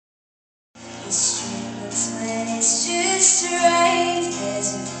when it's just right.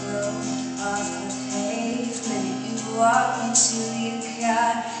 There's a glow off the pavement. You walk into your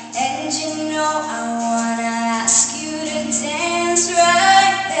car, and you know I wanna ask you to dance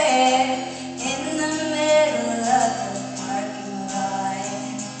right there in the middle of the parking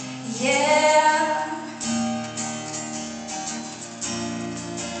lot. Yeah.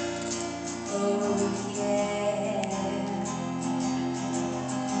 Oh yeah.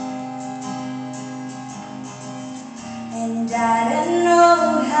 And I don't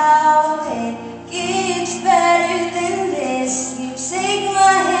know how it gets better than this. You take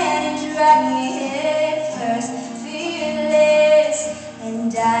my hand and drag me head first, fearless.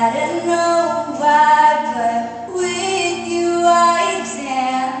 And I don't know why, but with you I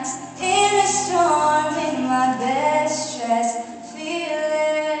dance in a storm in my best dress,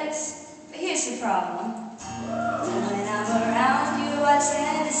 fearless. But here's the problem. When I'm around you, I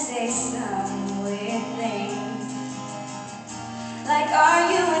tend to say some weird things. Like,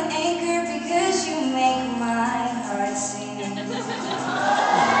 are you an anchor? Because you make my heart sing.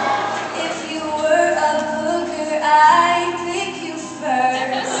 If you were a booger, I'd pick you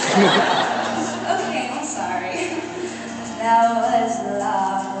first. Okay, I'm sorry. That was a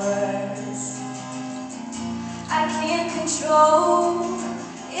lot worse. I can't control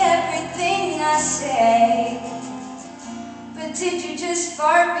everything I say. But did you just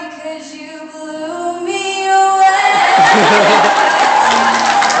fart because you blew me away?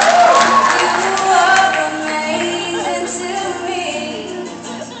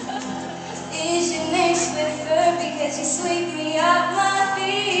 You sweep me off my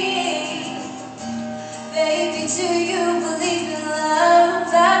feet. Baby, do you believe in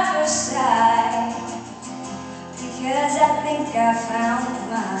love at first sight? Because I think I found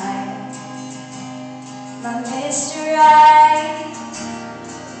my Mr. Right.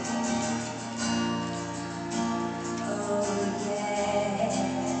 Oh yeah.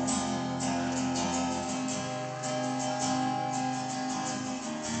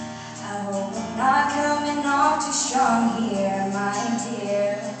 I hope I'm not coming off too strong here, my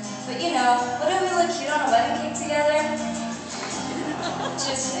dear. But you know, wouldn't we look cute on a wedding cake together?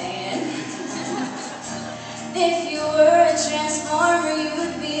 Just saying. If you were a transformer,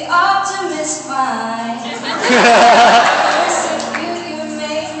 you'd be Optimus Prime. You're so cute, you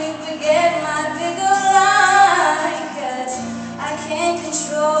made me forget my bigger line. 'Cause I can't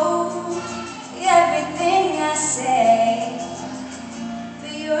control everything I say.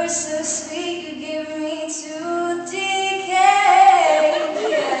 But you're so sweet, you give me to decay.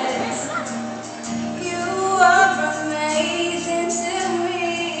 Yes, you are amazing to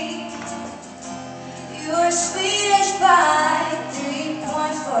me. You're sweet as pie,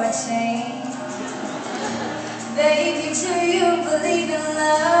 3.14. Baby, do you believe in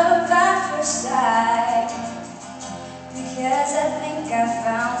love at first sight? Because I think I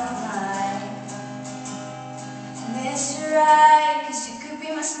found Mr. Right. 'Cause you could be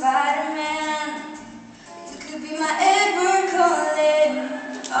my Spider-Man, you could be my Edward Kollab,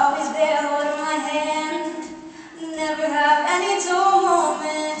 always there holding my hand, never have any dull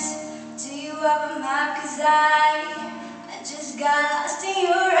moments. Do you have a map? 'Cause I just got